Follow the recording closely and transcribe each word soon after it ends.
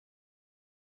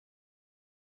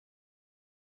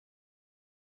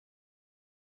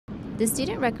The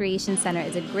Student Recreation Center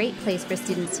is a great place for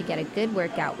students to get a good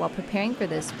workout while preparing for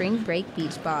those spring break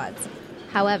beach bods.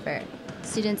 However,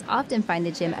 students often find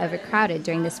the gym overcrowded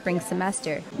during the spring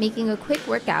semester, making a quick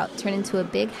workout turn into a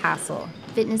big hassle.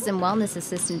 Fitness and Wellness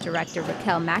Assistant Director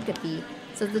Raquel McAfee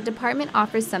says the department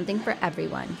offers something for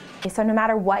everyone. So no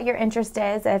matter what your interest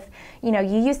is, if you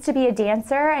used to be a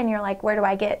dancer and you're like, where do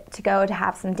I get to go to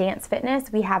have some dance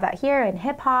fitness? We have that here in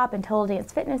hip hop and total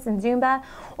dance fitness and Zumba.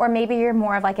 Or maybe you're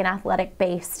more of like an athletic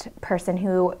based person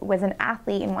who was an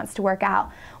athlete and wants to work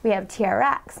out. We have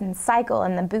TRX and cycle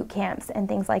and the boot camps and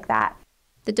things like that.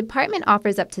 The department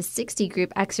offers up to 60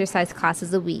 group exercise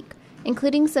classes a week,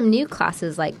 including some new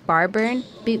classes like bar burn,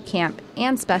 boot camp,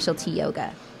 and specialty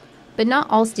yoga. But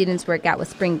not all students work out with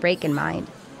spring break in mind.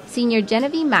 Senior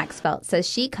Genevieve Maxfelt says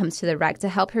she comes to the rec to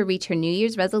help her reach her New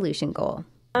Year's resolution goal.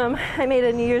 I made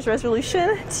a New Year's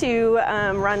resolution to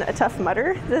run a Tough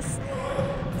Mudder this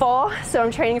fall, so I'm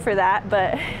training for that,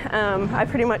 but I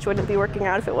pretty much wouldn't be working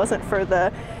out if it wasn't for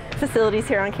the facilities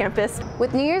here on campus.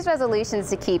 With New Year's resolutions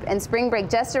to keep and spring break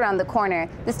just around the corner,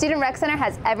 the Student Rec Center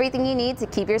has everything you need to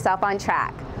keep yourself on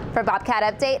track. For Bobcat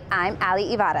Update, I'm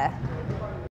Ali Ivada.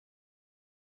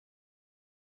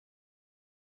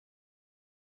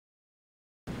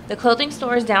 The clothing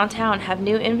stores downtown have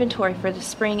new inventory for the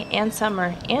spring and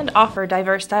summer and offer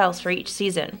diverse styles for each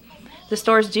season. The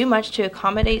stores do much to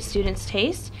accommodate students'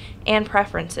 tastes and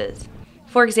preferences.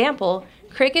 For example,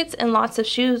 Crickets and Lots of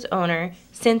Shoes owner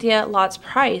Cynthia Lots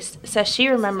Price says she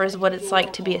remembers what it's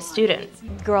like to be a student.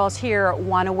 Girls here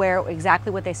want to wear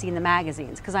exactly what they see in the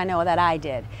magazines, because I know that I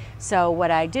did. So what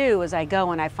I do is I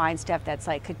go and I find stuff that's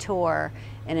like couture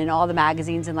and in all the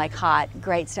magazines and like hot,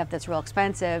 great stuff that's real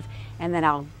expensive, and then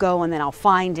I'll go and then I'll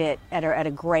find it at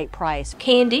a great price.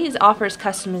 K&D's offers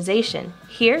customization.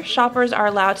 Here, shoppers are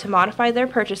allowed to modify their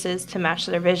purchases to match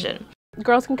their vision.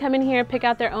 Girls can come in here, pick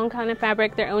out their own kind of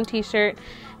fabric, their own t-shirt,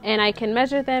 and I can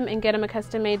measure them and get them a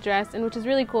custom-made dress, and which is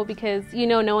really cool because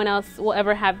no one else will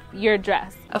ever have your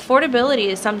dress. Affordability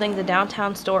is something the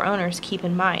downtown store owners keep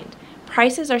in mind.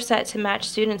 Prices are set to match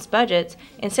students' budgets,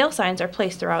 and sale signs are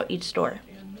placed throughout each store.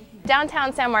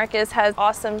 Downtown San Marcos has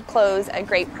awesome clothes at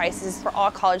great prices for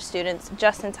all college students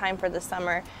just in time for the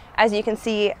summer. As you can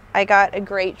see, I got a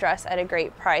great dress at a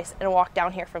great price and walked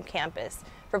down here from campus.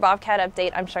 For Bobcat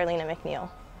Update, I'm Charlena McNeil.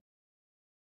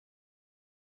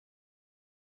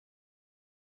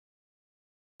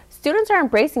 Students are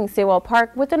embracing Sewell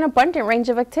Park with an abundant range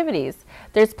of activities.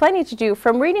 There's plenty to do,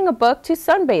 from reading a book to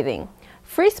sunbathing.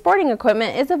 Free sporting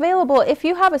equipment is available if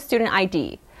you have a student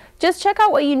ID. Just check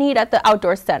out what you need at the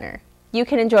Outdoor Center. You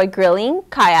can enjoy grilling,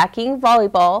 kayaking,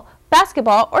 volleyball,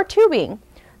 basketball, or tubing.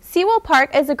 Sewell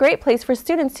Park is a great place for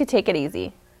students to take it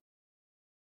easy.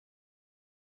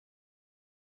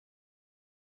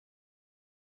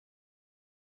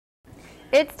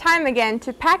 It's time again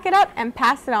to pack it up and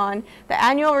pass it on, the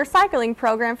annual recycling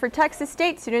program for Texas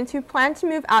State students who plan to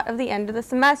move out of the end of the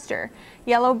semester.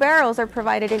 Yellow barrels are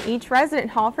provided in each resident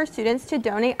hall for students to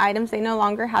donate items they no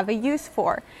longer have a use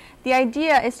for. The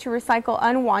idea is to recycle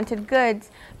unwanted goods.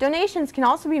 Donations can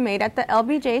also be made at the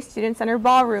LBJ Student Center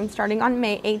Ballroom starting on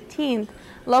May 18th.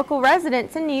 Local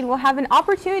residents in need will have an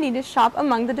opportunity to shop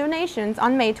among the donations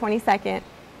on May 22nd.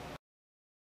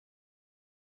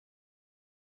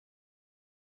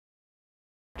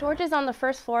 George's on the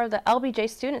first floor of the LBJ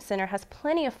Student Center has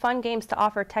plenty of fun games to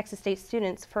offer Texas State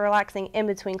students for relaxing in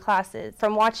between classes.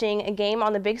 From watching a game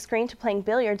on the big screen to playing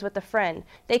billiards with a friend.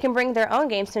 They can bring their own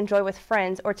games to enjoy with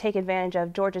friends or take advantage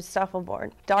of George's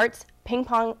shuffleboard, darts, ping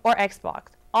pong, or Xbox,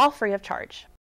 all free of charge.